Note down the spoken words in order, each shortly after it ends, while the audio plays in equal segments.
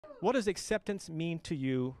What does acceptance mean to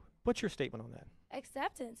you? What's your statement on that?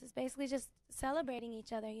 Acceptance is basically just celebrating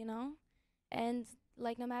each other, you know? And,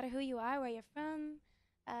 like, no matter who you are, where you're from,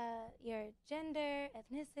 your gender,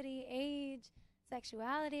 ethnicity, age,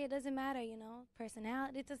 sexuality, it doesn't matter, you know?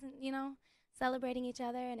 Personality, it doesn't, you know? Celebrating each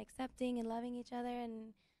other and accepting and loving each other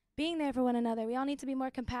and being there for one another. We all need to be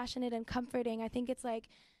more compassionate and comforting. I think it's, like,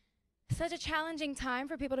 such a challenging time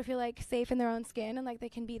for people to feel, like, safe in their own skin and, like, they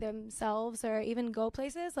can be themselves or even go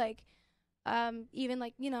places, like, even,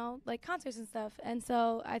 like, you know, like concerts and stuff. And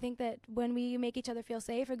so I think that when we make each other feel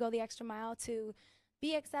safe or go the extra mile to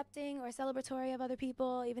be accepting or celebratory of other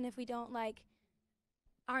people, even if we don't, like,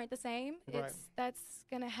 aren't the same, Right. that's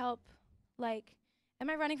going to help, like, am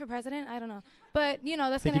I running for president? I don't know. But, you know,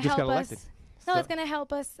 that's think going to you just help got us. elected. No, So- it's going to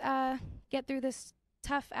help us get through this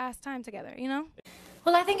tough-ass time together, you know?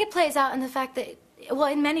 Well, I think it plays out in the fact that, well,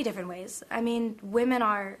 in many different ways. I mean, women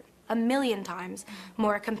are a million times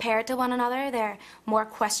more compared to one another. They're more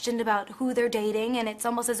questioned about who they're dating, and it's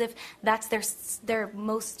almost as if that's their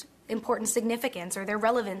most important significance or their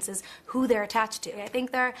relevance is who they're attached to. I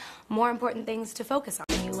think there are more important things to focus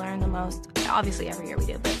on. You learn the most, obviously every year we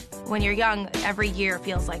do, but when you're young, every year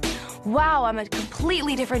feels like, wow, I'm a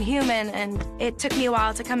completely different human, and it took me a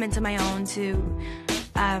while to come into my own, to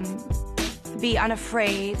be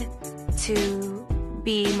unafraid, to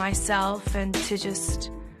be myself, and to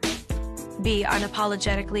just be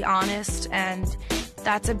unapologetically honest, and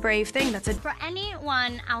that's a brave thing. For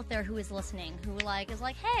anyone out there who is listening, who is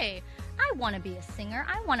like, hey, I want to be a singer,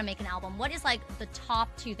 I want to make an album, what is, like, the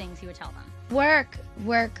top 2 things you would tell them?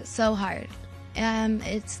 Work so hard.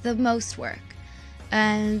 It's the most work.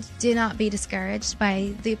 And do not be discouraged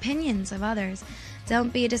by the opinions of others.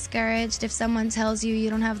 Don't be discouraged if someone tells you you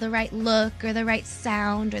don't have the right look or the right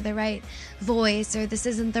sound or the right voice or this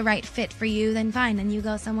isn't the right fit for you, then fine, and you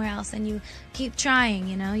go somewhere else and you keep trying,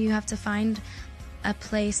 you know? You have to find a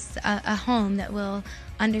place, a home that will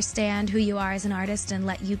understand who you are as an artist and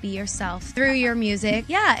let you be yourself through your music.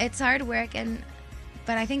 Yeah, it's hard work,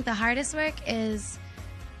 but I think the hardest work is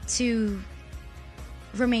to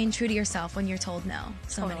remain true to yourself when you're told no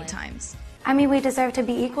so many times. I mean, we deserve to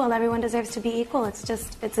be equal. Everyone deserves to be equal.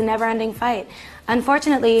 It's a never-ending fight.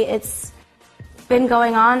 Unfortunately, it's been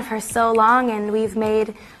going on for so long, and we've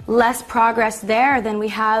made less progress there than we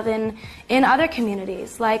have in other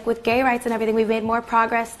communities. Like with gay rights and everything, we've made more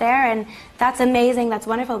progress there, and that's amazing, that's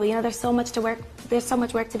wonderful. But you know, there's so much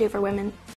work to do for women.